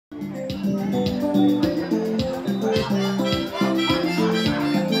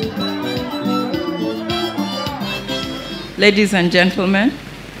Ladies and gentlemen,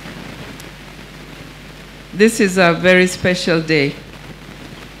 this is a very special day.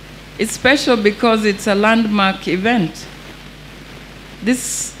 It's special because it's a landmark event.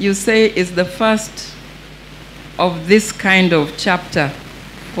 This, you say, is the first of this kind of chapter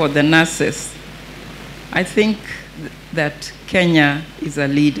for the nurses. I think that Kenya is a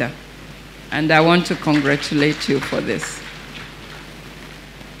leader, and I want to congratulate you for this.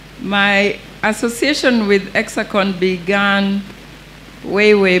 My association with ECSACON began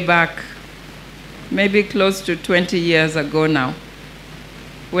way, way back, maybe close to 20 years ago now,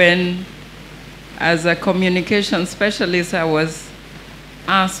 when, as a communication specialist, I was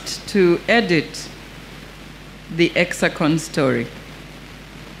asked to edit the ECSACON story.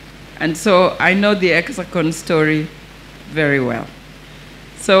 And so I know the ECSACON story very well.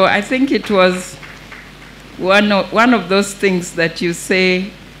 So I think it was one of those things that you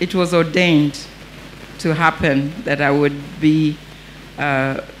say it was ordained to happen, that I would be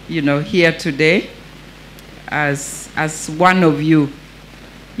here today as one of you.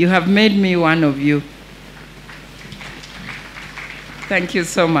 You have made me one of you. Thank you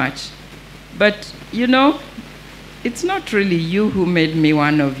so much. But, you know, it's not really you who made me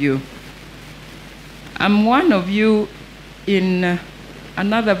one of you. I'm one of you in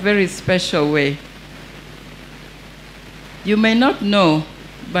another very special way. You may not know,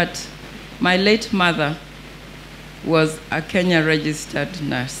 but my late mother was a Kenya registered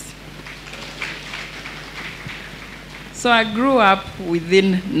nurse. So I grew up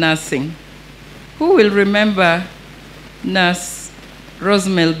within nursing. Who will remember Nurse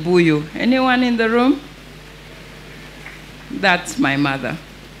Rosemel Buyu? Anyone in the room? That's my mother.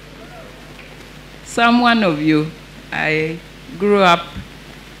 Some one of you, I grew up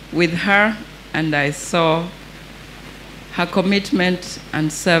with her, and I saw her commitment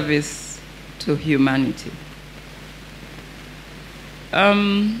and service to humanity.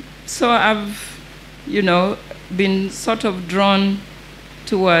 So I've, been sort of drawn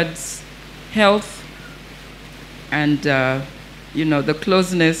towards health and, the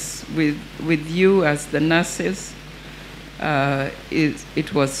closeness with you as the nurses.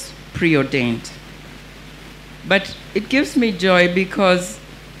 It was preordained. But it gives me joy because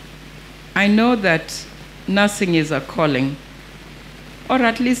I know that nursing is a calling, or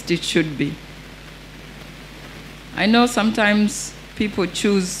at least it should be. I know sometimes people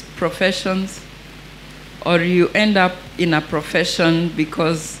choose professions, or you end up in a profession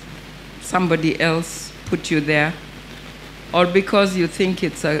because somebody else put you there, or because you think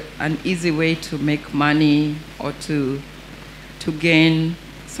it's an easy way to make money or to gain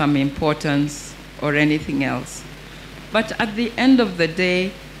some importance or anything else. But at the end of the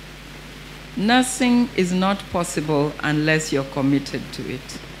day, nursing is not possible unless you're committed to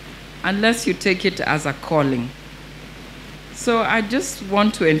it, unless you take it as a calling. So I just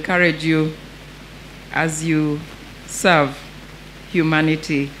want to encourage you, as you serve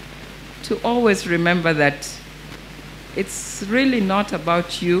humanity, to always remember that it's really not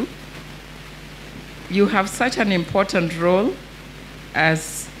about you. You have such an important role,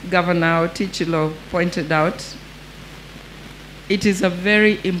 as Governor Otichilo pointed out. It is a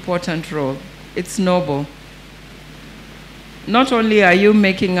very important role. It's noble. Not only are you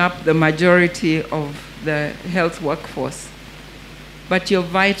making up the majority of the health workforce, but you're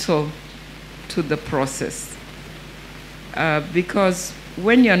vital to the process. Because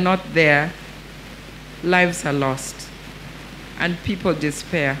when you're not there, lives are lost and people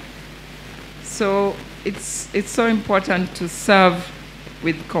despair. So it's so important to serve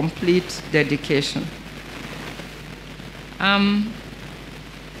with complete dedication.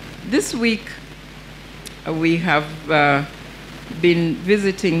 This week, we have been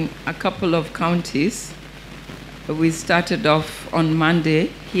visiting a couple of counties. We started off on Monday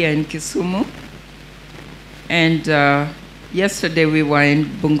here in Kisumu, and yesterday we were in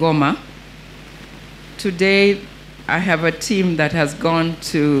Bungoma. Today, I have a team that has gone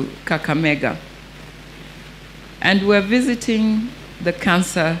to Kakamega, and we're visiting the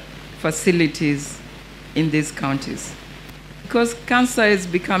cancer facilities in these counties, because cancer is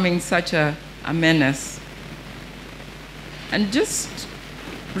becoming such a menace. And just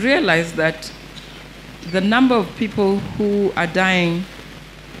realize that the number of people who are dying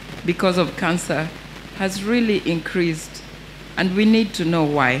because of cancer has really increased, and we need to know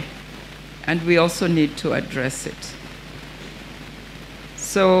why, and we also need to address it.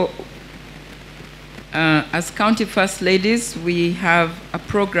 So as County First Ladies, we have a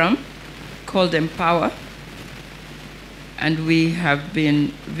program called Empower, and we have been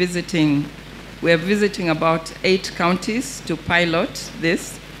visiting We're visiting about 8 counties to pilot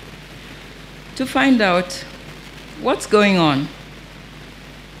this, to find out what's going on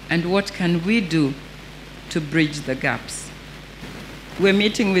and what can we do to bridge the gaps. We're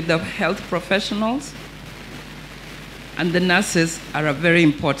meeting with the health professionals, and the nurses are a very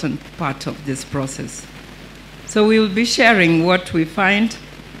important part of this process. So we will be sharing what we find,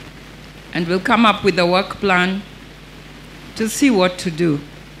 and we'll come up with a work plan to see what to do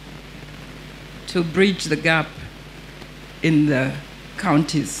to bridge the gap in the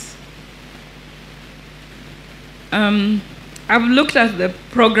counties. I've looked at the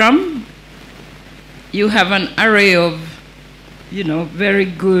program. You have an array of, very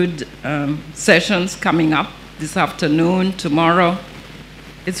good sessions coming up this afternoon, tomorrow.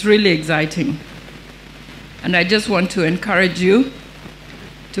 It's really exciting. And I just want to encourage you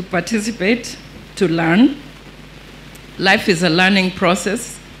to participate, to learn. Life is a learning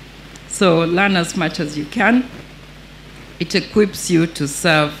process, so learn as much as you can. It equips you to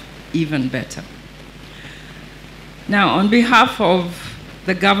serve even better. Now, on behalf of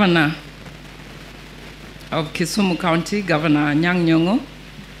the governor of Kisumu County, Governor Nyong'o,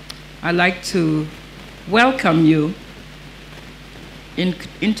 I'd like to welcome you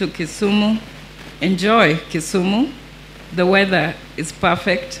into Kisumu. Enjoy Kisumu. The weather is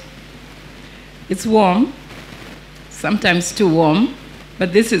perfect. It's warm, sometimes too warm,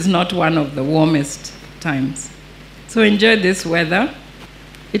 but this is not one of the warmest times. So enjoy this weather.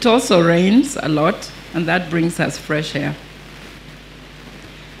 It also rains a lot, and that brings us fresh air.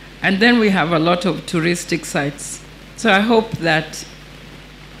 And then we have a lot of touristic sites. So I hope that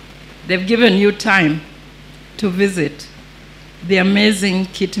they've given you time to visit the amazing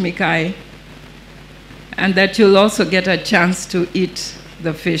Kitmikai, and that you'll also get a chance to eat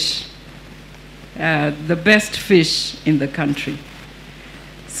the fish, the best fish in the country.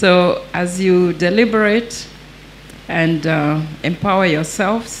 So as you deliberate and empower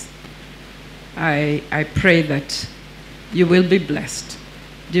yourselves, I pray that you will be blessed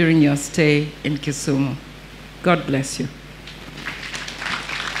during your stay in Kisumu. God bless you.